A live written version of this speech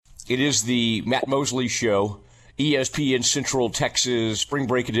It is the Matt Mosley Show, ESPN Central Texas Spring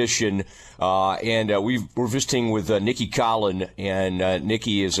Break Edition, and we're visiting with Nicki Collen, and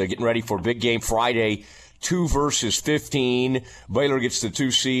Nicki is getting ready for a big game Friday, 2 versus 15. Baylor gets the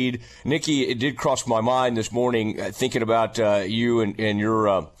 2 seed. Nicki, it did cross my mind this morning thinking about you and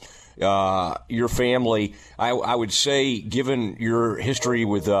your family. I would say, given your history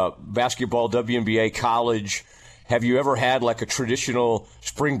with basketball, WNBA, college, have you ever had like a traditional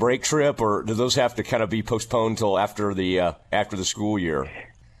spring break trip, or do those have to kind of be postponed till after the school year?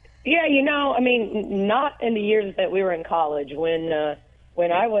 Yeah, not in the years that we were in college. When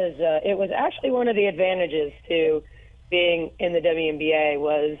I was, it was actually one of the advantages to being in the WNBA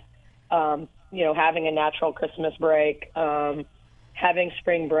was, having a natural Christmas break, having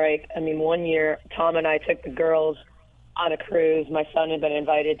spring break. I mean, one year Tom and I took the girls on a cruise. My son had been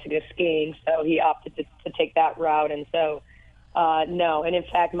invited to go skiing, so he opted to take that route. And so, no. And in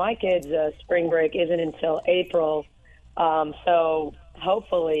fact, my kids' spring break isn't until April. So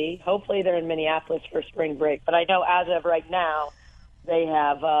hopefully they're in Minneapolis for spring break. But I know as of right now, they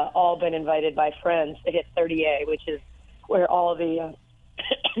have all been invited by friends to hit 30A, which is where all the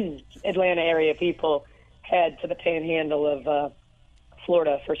Atlanta area people head to the panhandle of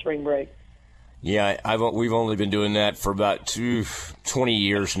Florida for spring break. Yeah, we've only been doing that for about 20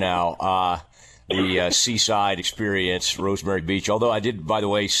 years now. The seaside experience, Rosemary Beach. Although I did, by the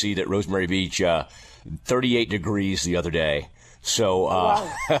way, see that Rosemary Beach, 38 degrees the other day. So wow.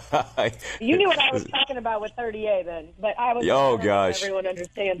 You knew what I was talking about with 30A then, but I was. Oh gosh, everyone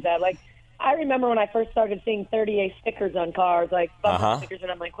understands that. Like, I remember when I first started seeing 30A stickers on cars, like bumper stickers,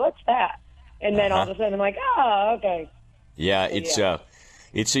 and I'm like, what's that? And then all of a sudden I'm like, oh, okay. Yeah,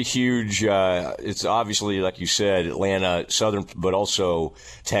 it's a huge, it's obviously, like you said, Atlanta, Southern, but also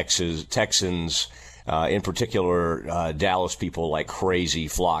Texans, in particular, Dallas people like crazy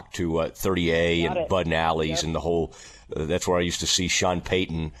flock to 30A and Bud and Alley's and the whole, that's where I used to see Sean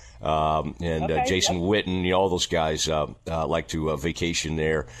Payton and Jason Witten, all those guys like to vacation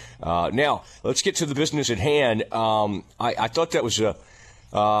there. Now, let's get to the business at hand. I thought that was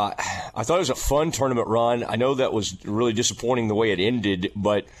I thought it was a fun tournament run. I know that was really disappointing the way it ended,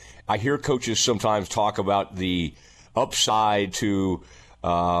 but I hear coaches sometimes talk about the upside to,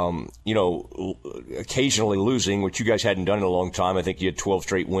 occasionally losing, which you guys hadn't done in a long time. I think you had 12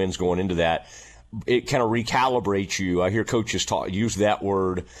 straight wins going into that. It kind of recalibrates you. I hear coaches use that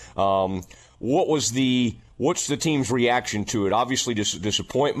word. What's the team's reaction to it? Obviously,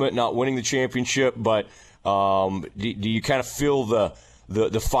 disappointment, not winning the championship, but do you kind of feel the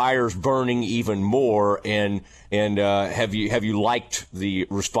fire's burning even more, and have you liked the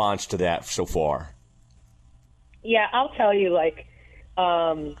response to that so far? Yeah, I'll tell you,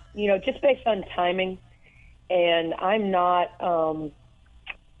 just based on timing, and I'm not.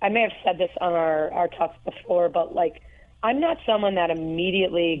 I may have said this on our talks before, but I'm not someone that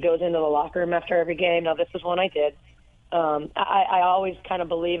immediately goes into the locker room after every game. Now, this is one I did. I always kind of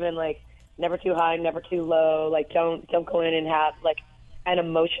believe in never too high, never too low. Don't go in and have an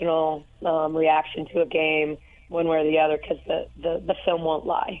emotional reaction to a game one way or the other, because the film won't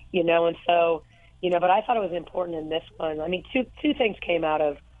lie, And so, but I thought it was important in this one. I mean, two things came out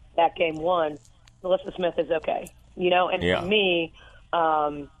of that game. One, Melissa Smith is okay, and for me,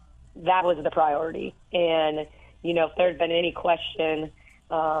 that was the priority. And, if there had been any question,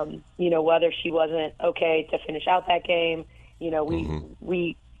 whether she wasn't okay to finish out that game,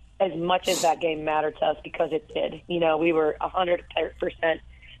 we as much as that game mattered to us, because it did, we were 100%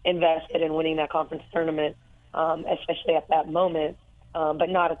 invested in winning that conference tournament, especially at that moment, but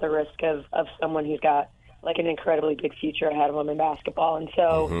not at the risk of someone who's got an incredibly big future ahead of them in basketball. And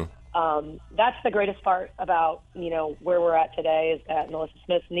so that's the greatest part about, where we're at today, is that Melissa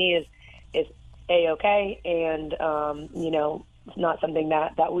Smith's knee is A-okay, and, it's not something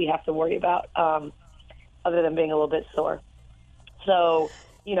that we have to worry about, other than being a little bit sore. So,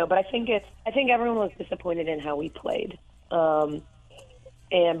 but I think everyone was disappointed in how we played. But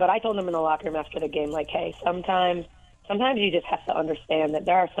I told them in the locker room after the game, hey, sometimes you just have to understand that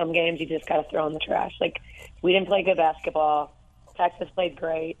there are some games you just got to throw in the trash. We didn't play good basketball. Texas played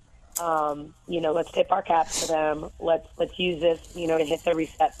great. Let's tip our caps to them. Let's use this, to hit the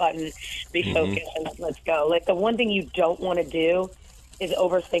reset button, refocus, and let's go. The one thing you don't want to do is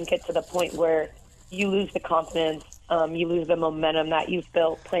overthink it to the point where you lose the confidence, you lose the momentum that you've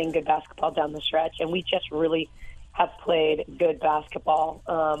built playing good basketball down the stretch. And we just really have played good basketball,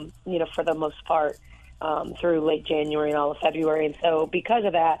 for the most part, through late January and all of February. And so because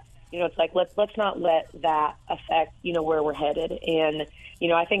of that, it's like let's not let that affect where we're headed. And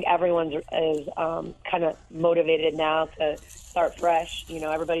I think everyone's is kind of motivated now to start fresh.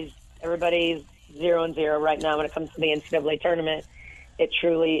 Everybody's 0-0 right now when it comes to the NCAA tournament. It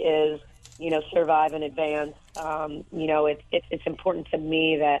truly is survive and advance. It's important to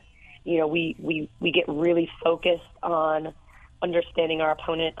me that we get really focused on understanding our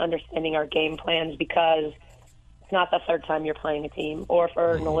opponent, understanding our game plans, because it's not the third time you're playing a team, or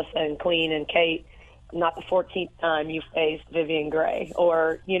for Melissa and Cleen and Kate, not the 14th time you faced Vivian Gray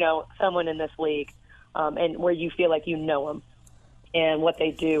or, someone in this league, and where you feel like them and what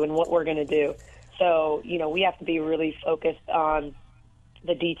they do and what we're going to do. So, we have to be really focused on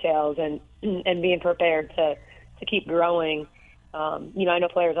the details and being prepared to keep growing. I know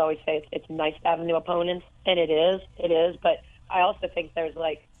players always say it's nice to have new opponents, and it is, but I also think there's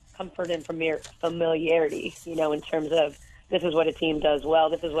like comfort and familiarity, in terms of this is what a team does well,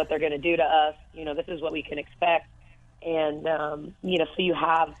 this is what they're going to do to us, this is what we can expect. And, so you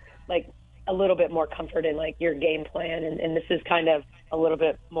have like a little bit more comfort in like your game plan. And this is kind of a little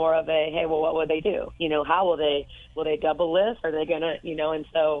bit more of a, hey, well, what would they do? How will they double this? Are they going to, and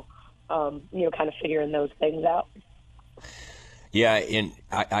so, kind of figuring those things out. Yeah. And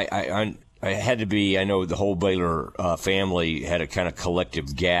I had to be, I know the whole Baylor family had a kind of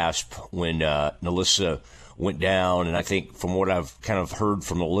collective gasp when Nalissa went down. And I think from what I've kind of heard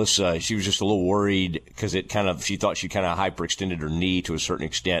from Nalissa, she was just a little worried because she thought she kind of hyperextended her knee to a certain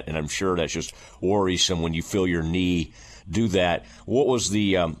extent. And I'm sure that's just worrisome when you feel your knee do that. What was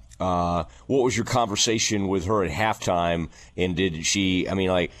your conversation with her at halftime? And did she,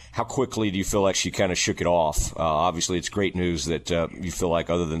 how quickly do you feel like she kind of shook it off? Obviously, it's great news that you feel like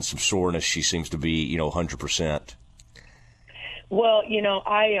other than some soreness, she seems to be, 100%. Well,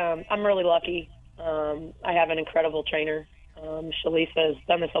 I'm really lucky. I have an incredible trainer. Shalisa has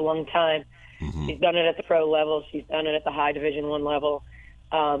done this a long time. Mm-hmm. She's done it at the pro level. She's done it at the high Division I level.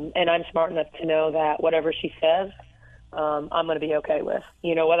 And I'm smart enough to know that whatever she says, I'm going to be okay with.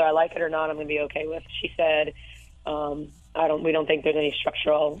 Whether I like it or not, I'm going to be okay with. She said, we don't think there's any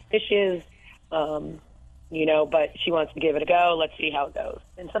structural issues, but she wants to give it a go. Let's see how it goes.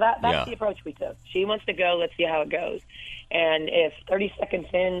 And so that's the approach we took. She wants to go. Let's see how it goes. And if 30 seconds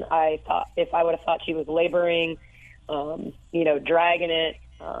in, if I would have thought she was laboring, dragging it,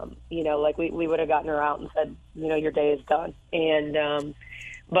 like we would have gotten her out and said, your day is done. And,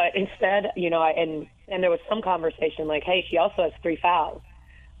 but instead, and there was some conversation like, hey, she also has 3 fouls.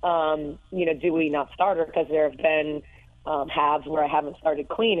 Do we not start her? Because there have been halves where I haven't started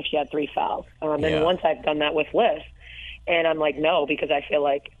Cleen if she had 3 fouls. And once I've done that with Liz, and I'm like, no, because I feel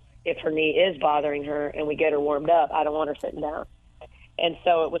like if her knee is bothering her and we get her warmed up, I don't want her sitting down. And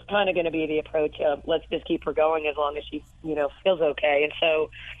so it was kind of going to be the approach of let's just keep her going as long as she, feels okay. And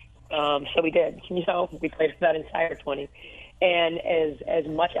so we did. We played that entire 20. And as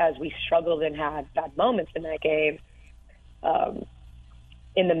much as we struggled and had bad moments in that game,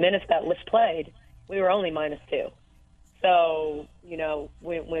 in the minutes that Liz played, we were only -2. So,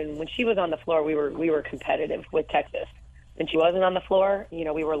 when she was on the floor, we were competitive with Texas. When she wasn't on the floor,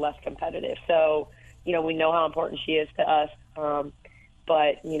 we were less competitive. So, we know how important she is to us,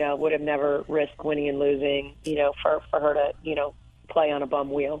 but, would have never risked winning and losing, for her to, play on a bum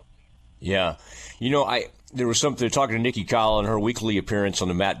wheel. Yeah. There was something talking to Nicki Collen, her weekly appearance on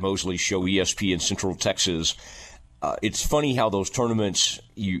the Matt Mosley Show, ESPN Central Texas. It's funny how those tournaments,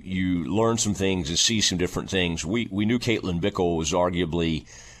 you learn some things and see some different things. We knew Caitlin Bickle was arguably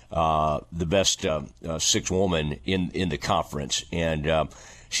the best sixth woman in the conference, and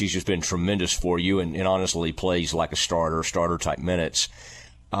she's just been tremendous for you and honestly plays like a starter type minutes.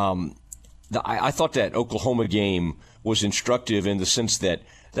 I thought that Oklahoma game was instructive in the sense that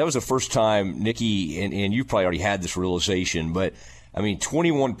was the first time, Nicki, and you probably already had this realization, but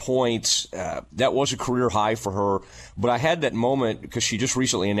 21 points, that was a career high for her. But I had that moment because she just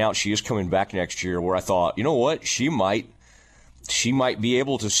recently announced she is coming back next year where I thought, you know what, she might be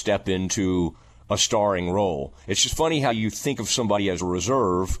able to step into a starring role. It's just funny how you think of somebody as a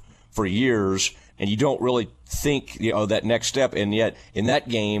reserve for years and you don't really think, that next step. And yet in that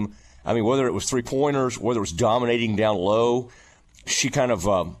game, whether it was 3-pointers, whether it was dominating down low, she kind of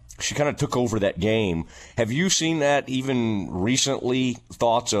took over that game. Have you seen that even recently?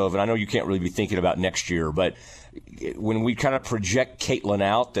 Thoughts of, and I know you can't really be thinking about next year, but when we kind of project Caitlin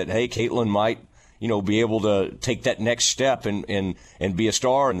out, that hey, Caitlin might, be able to take that next step and be a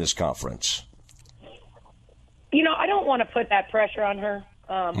star in this conference. I don't want to put that pressure on her.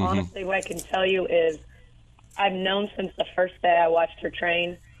 Honestly, what I can tell you is I've known since the first day I watched her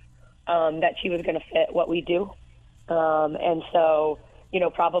train that she was going to fit what we do. And so,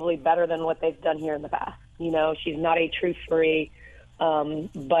 probably better than what they've done here in the past. She's not a true three,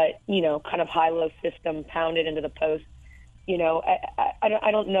 but, kind of high-low system pounded into the post.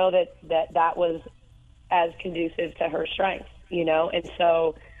 I don't know that was as conducive to her strengths, and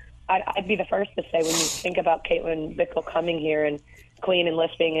so I'd be the first to say when you think about Caitlin Bickle coming here and Queen and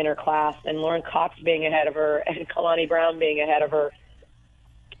Liss being in her class and Lauren Cox being ahead of her and Kalani Brown being ahead of her,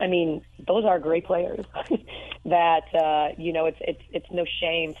 I mean, those are great players that, it's no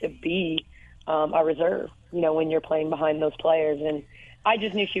shame to be a reserve, when you're playing behind those players. And I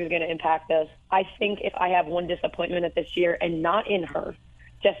just knew she was going to impact us. I think if I have one disappointment at this year, and not in her,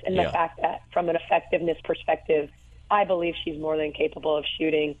 just in the fact that from an effectiveness perspective, I believe she's more than capable of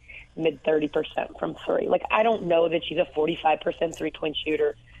shooting mid 30% from three. Like, I don't know that she's a 45% 3-point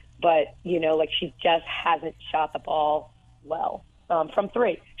shooter, but, she just hasn't shot the ball well from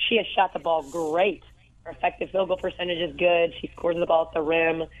three. She has shot the ball great. Her effective field goal percentage is good. She scores the ball at the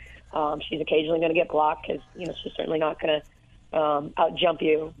rim. She's occasionally going to get blocked because, she's certainly not going to out-jump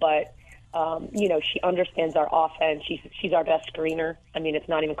you. But, she understands our offense. She's our best screener. I mean, it's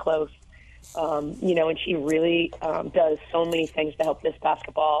not even close. And she really does so many things to help this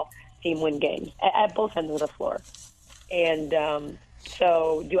basketball team win games at both ends of the floor. And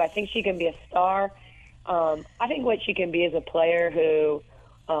so do I think she can be a star? I think what she can be is a player who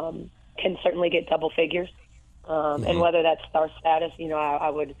can certainly get double figures. And whether that's star status, I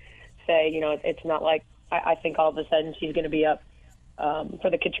would say, it's not like I think all of a sudden she's going to be up for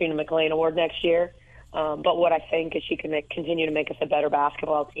the Katrina McLean Award next year. But what I think is she can continue to make us a better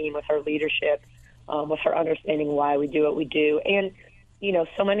basketball team with her leadership, with her understanding why we do what we do. And,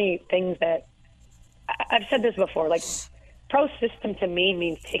 so many things that I've said this before, like pro system to me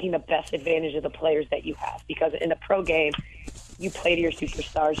means taking the best advantage of the players that you have, because in the pro game, you play to your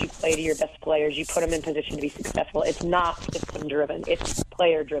superstars, you play to your best players, you put them in position to be successful. It's not system driven, it's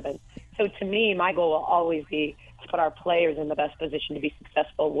player driven. So to me, my goal will always be to put our players in the best position to be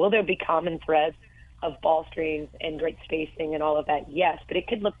successful. Will there be common threads of ball screens and great spacing and all of that? Yes, but it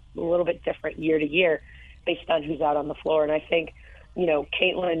could look a little bit different year to year based on who's out on the floor. And I think,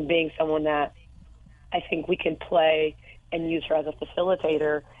 Caitlin being someone that I think we can play and use her as a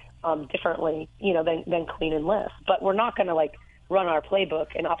facilitator differently, than Queen and Liss. But we're not going to run our playbook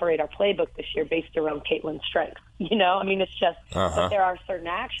and operate our playbook this year based around Caitlin's strengths. I mean, it's just that there are certain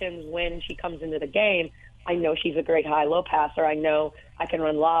actions when she comes into the game. I know she's a great high-low passer. I know I can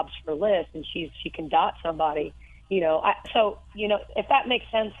run lobs for Liss, and she can dot somebody. If that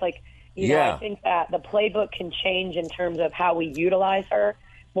makes sense, I think that the playbook can change in terms of how we utilize her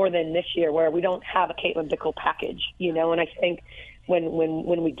more than this year, where we don't have a Caitlin Bickle package. And I think when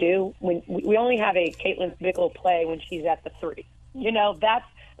we do, when we only have a Caitlin Bickle play when she's at the three. That's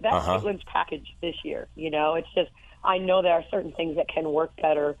Caitlin's package this year. It's just I know there are certain things that can work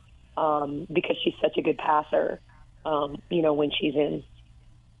better. Because she's such a good passer, when she's in.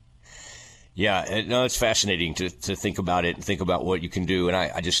 Yeah, it's fascinating to think about it and think about what you can do. And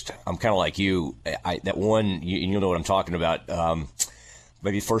I'm kind of like you. That one, you'll know what I'm talking about.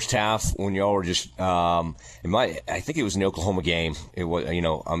 Maybe first half when y'all were just, I think it was an Oklahoma game. It was,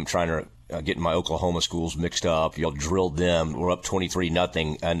 I'm trying to get my Oklahoma schools mixed up. Y'all drilled them. We're up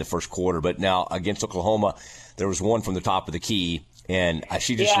 23-0 in the first quarter. But now against Oklahoma, there was one from the top of the key. And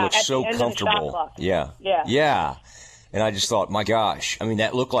she just looked so comfortable. Yeah. And I just thought, my gosh, I mean,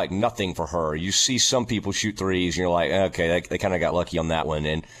 that looked like nothing for her. You see some people shoot threes, and you're like, okay, they kind of got lucky on that one.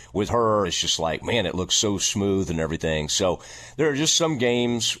 And with her, it's just like, man, it looks so smooth and everything. So there are just some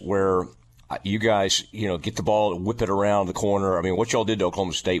games where you guys, get the ball, whip it around the corner. I mean, what y'all did to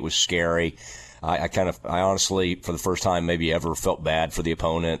Oklahoma State was scary. I honestly, for the first time maybe ever, felt bad for the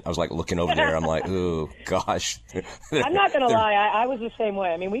opponent. I was looking over there. I'm like, oh, gosh. I'm not going to lie. I was the same way.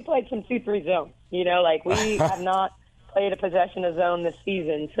 I mean, we played some 2-3 zone. We have not played a possession of zone this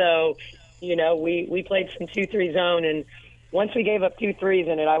season. So, we played some 2-3 zone. And once we gave up 2 threes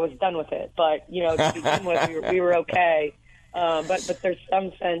in it, I was done with it. But, to begin with, we were okay. But there's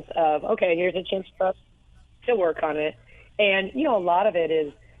some sense of, okay, here's a chance for us to work on it. And, a lot of it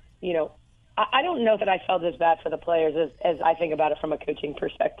is, I don't know that I felt as bad for the players as I think about it from a coaching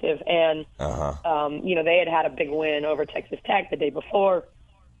perspective. And, they had a big win over Texas Tech the day before.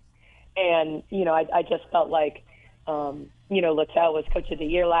 And, I just felt like, Littell was coach of the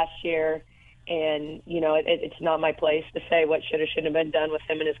year last year. And, it's not my place to say what should or shouldn't have been done with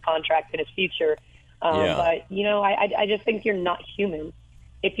him and his contract and his future. But, I just think you're not human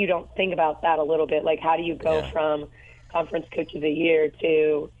if you don't think about that a little bit. Like, how do you go from conference coach of the year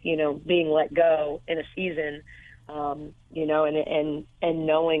to, being let go in a season, and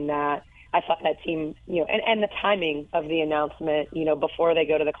knowing that I thought that team, and the timing of the announcement, before they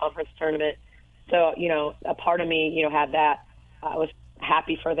go to the conference tournament. So, a part of me, had that. I was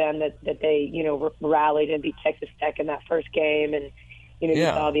happy for them that they, rallied and beat Texas Tech in that first game. And, you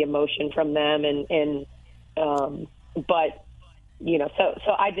saw the emotion from them. But,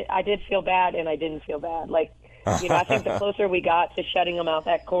 so I did feel bad and I didn't feel bad. Like, I think the closer we got to shutting them out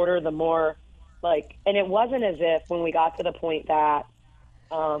that quarter, the more and it wasn't as if when we got to the point that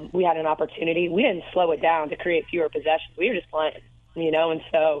we had an opportunity, we didn't slow it down to create fewer possessions. We were just playing, and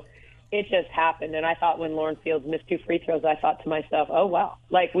so it just happened. And I thought when Lauren Fields missed 2 free throws, I thought to myself, oh, wow,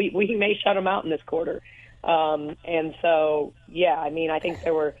 we may shut them out in this quarter. And so, yeah, I think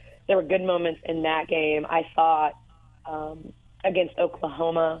there were good moments in that game. I thought against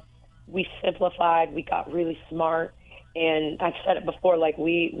Oklahoma, we simplified, we got really smart. And I've said it before,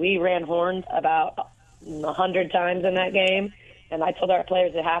 we ran horns about 100 times in that game. And I told our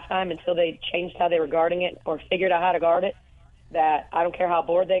players at halftime, until they changed how they were guarding it or figured out how to guard it, that I don't care how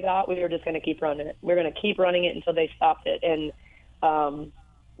bored they got, we were just going to keep running it. We're going to keep running it until they stopped it. And,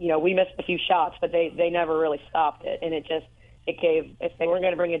 we missed a few shots, but they never really stopped it. And it gave, if they weren't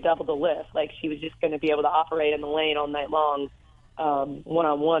going to bring a double to lift, she was just going to be able to operate in the lane all night long,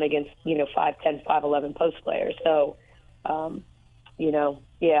 one-on-one against, 5'10", 5'11" post players. So,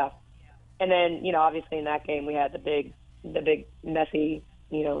 yeah. And then, obviously in that game we had the big messy,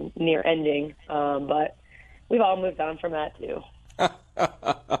 near ending. But we've all moved on from that too.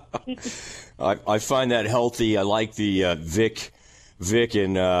 I find that healthy. I like the Vic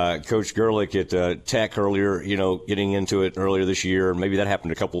and Coach Gerlich at Tech earlier, getting into it earlier this year. Maybe that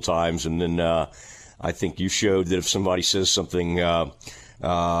happened a couple times. And then I think you showed that if somebody says something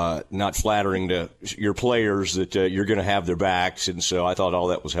not flattering to your players, that you're going to have their backs. And so I thought all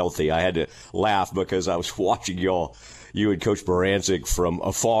that was healthy. I had to laugh because I was watching you and Coach Baranczyk from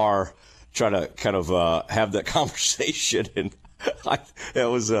afar try to kind of have that conversation. And I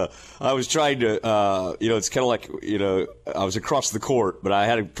was trying to, it's kind of like, I was across the court, but I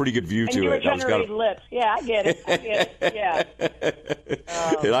had a pretty good view and to you were it. I was trying to read lips. Yeah, I get it. Yeah.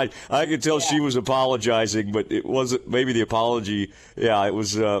 And I could tell she was apologizing, but it wasn't maybe the apology. Yeah, it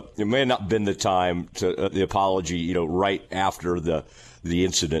was. It may have not been the time to the apology. Right after the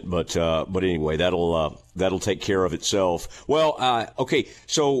incident, but anyway, that'll take care of itself. Well, okay,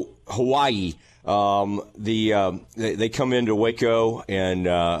 so Hawaii. They come into Waco, and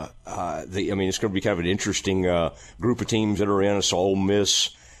it's going to be kind of an interesting group of teams that are in. It's Ole Miss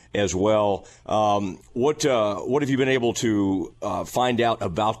as well. What have you been able to find out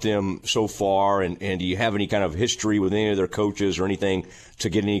about them so far, and do you have any kind of history with any of their coaches or anything to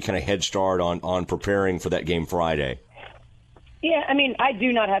get any kind of head start on preparing for that game Friday? Yeah, I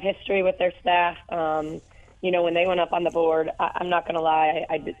do not have history with their staff. When they went up on the board, I'm not going to lie,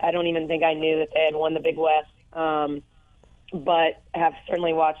 I don't even think I knew that they had won the Big West, but have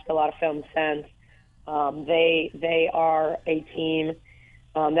certainly watched a lot of film since. They are a team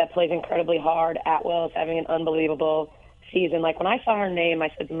that plays incredibly hard. Atwell is having an unbelievable season. When I saw her name,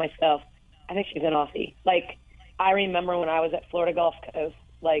 I said to myself, I think she's an Aussie. I remember when I was at Florida Gulf Coast,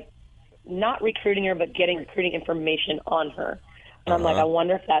 not recruiting her, but getting recruiting information on her. And I'm I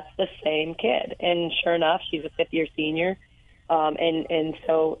wonder if that's the same kid. And sure enough, she's a fifth-year senior, and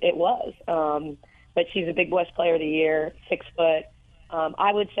so it was. But she's a Big West Player of the Year, 6 foot.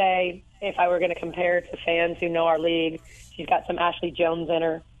 I would say if I were going to compare to fans who know our league, she's got some Ashley Jones in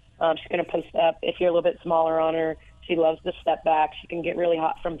her. She's going to post up. If you're a little bit smaller on her, she loves to step back. She can get really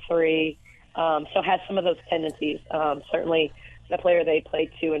hot from 3. So has some of those tendencies. Certainly the player they play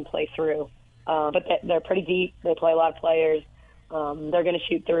to and play through. But they're pretty deep. They play a lot of players. They're going to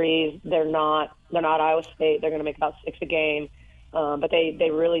shoot threes. They're not Iowa State. They're going to make about 6 a game. But they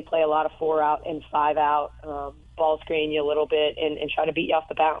really play a lot of 4 out and 5 out, ball screen you a little bit and try to beat you off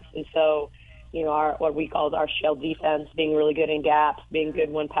the bounce. And so, what we call our shell defense, being really good in gaps, being good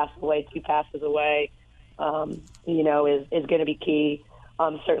 1 pass away, 2 passes away, is going to be key.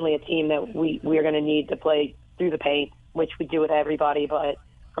 Certainly a team that we are going to need to play through the paint, which we do with everybody, but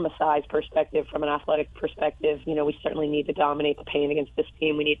from a size perspective, from an athletic perspective, we certainly need to dominate the paint against this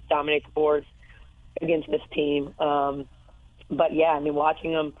team. We need to dominate the boards against this team. But yeah,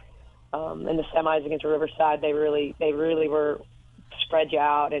 watching them in the semis against Riverside, they really were spread you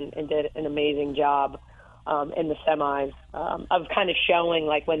out and did an amazing job in the semis of kind of showing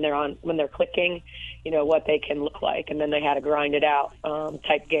when they're clicking, what they can look like, and then they had a grind it out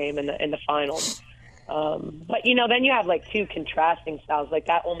type game in the finals. But then you have 2 contrasting styles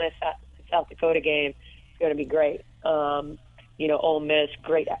that Ole Miss South Dakota game is going to be great. Ole Miss,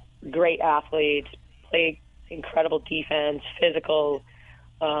 great athletes, play incredible defense, physical.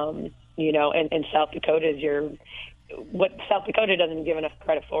 and South Dakota is what South Dakota doesn't give enough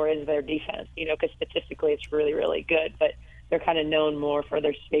credit for is their defense, because statistically it's really, really good, but they're kind of known more for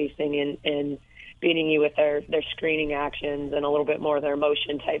their spacing and beating you with their screening actions and a little bit more of their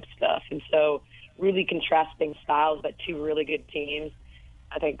motion type stuff. And so really contrasting styles, but two really good teams.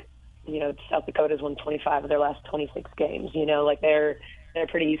 I think, South Dakota's won 25 of their last 26 games, they're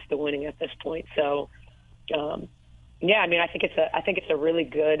pretty used to winning at this point. So, I think it's a really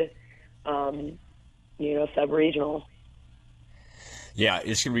good, sub-regional. Yeah,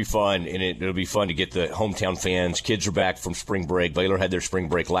 it's going to be fun, and it'll be fun to get the hometown fans. Kids are back from spring break. Baylor had their spring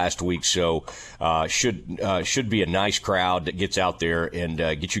break last week, so should be a nice crowd that gets out there and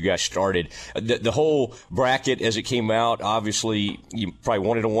get you guys started. The whole bracket as it came out, obviously you probably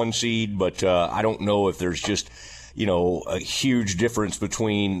wanted a 1 seed, but I don't know if there's just a huge difference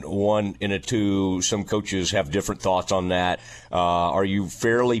between 1 and a 2. Some coaches have different thoughts on that. Are you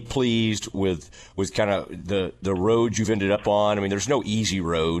fairly pleased with kind of the road you've ended up on? I mean, there's no easy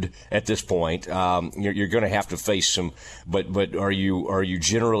road at this point. You're going to have to face some, but are you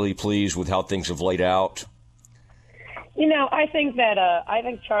generally pleased with how things have laid out? I think that I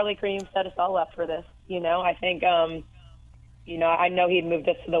think Charlie Cream set us all up for this. I think I know he'd moved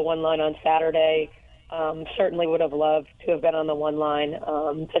us to the 1 line on Saturday. Certainly would have loved to have been on the 1 line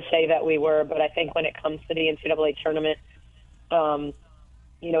to say that we were, but I think when it comes to the NCAA tournament,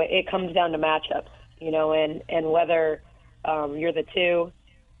 it comes down to matchups, and whether you're the 2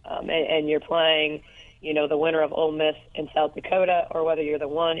 and you're playing, the winner of Ole Miss and South Dakota, or whether you're the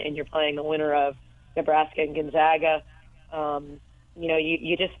 1 and you're playing the winner of Nebraska and Gonzaga,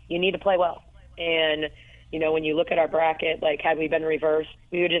 you need to play well. And when you look at our bracket, like had we been reversed,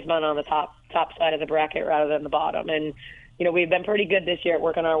 we would have just been on the top side of the bracket rather than the bottom. And, we've been pretty good this year at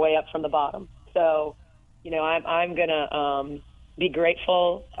working our way up from the bottom. So, I'm going to be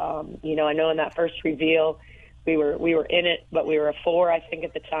grateful. I know in that first reveal we were in it, but we were a 4, I think,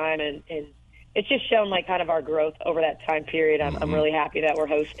 at the time. And it's just shown like kind of our growth over that time period. I'm really happy that we're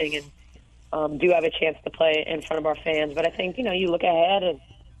hosting and do have a chance to play in front of our fans. But I think, you look ahead, and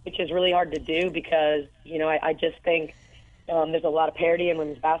which is really hard to do because, I just think there's a lot of parity in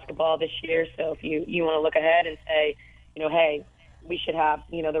women's basketball this year. So if you want to look ahead and say, hey, we should have,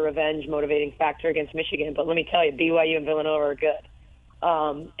 the revenge motivating factor against Michigan. But let me tell you, BYU and Villanova are good.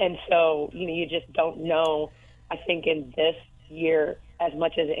 And so, you just don't know, I think, in this year as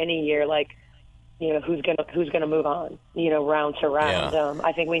much as any year, like, who's gonna move on, round to round. Yeah.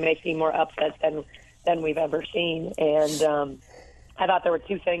 I think we may see more upsets than we've ever seen. And I thought there were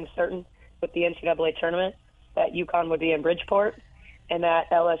 2 things certain with the NCAA tournament, that UConn would be in Bridgeport and that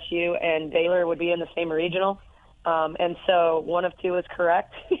LSU and Baylor would be in the same regional. And so one of 2 is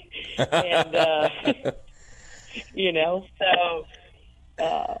correct. And,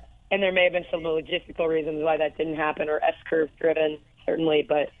 and there may have been some logistical reasons why that didn't happen, or S-curve driven, certainly.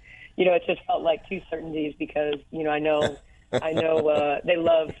 But, it just felt like 2 certainties because, I know they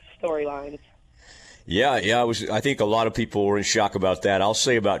love storylines. Yeah. I think a lot of people were in shock about that. I'll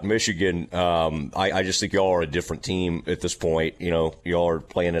say about Michigan, I just think y'all are a different team at this point. Y'all are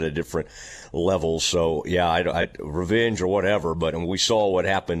playing at a different level. So yeah, revenge or whatever. But we saw what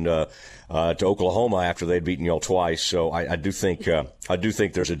happened to Oklahoma after they'd beaten y'all twice. So I do think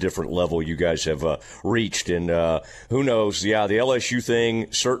there's a different level you guys have reached. And who knows? Yeah, the LSU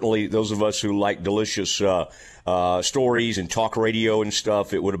thing. Certainly, those of us who like delicious stories and talk radio and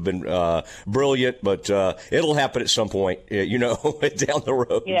stuff, it would have been brilliant, but it'll happen at some point, down the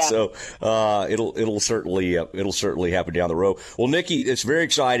road. Yeah. So it'll certainly happen down the road. Well, Nicki, it's very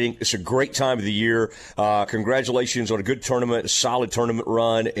exciting. It's a great time of the year. Congratulations on a good tournament, a solid tournament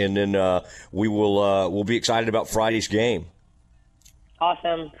run, and then we'll be excited about Friday's game.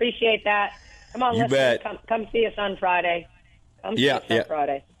 Awesome, appreciate that. Come on, you bet. Come see us on Friday. See us on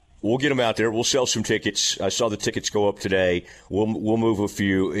Friday. We'll get them out there. We'll sell some tickets. I saw the tickets go up today. We'll move a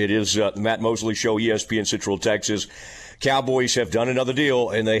few. It is the Matt Mosley Show, ESPN Central Texas. Cowboys have done another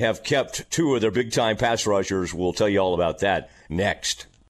deal, and they have kept 2 of their big-time pass rushers. We'll tell you all about that next.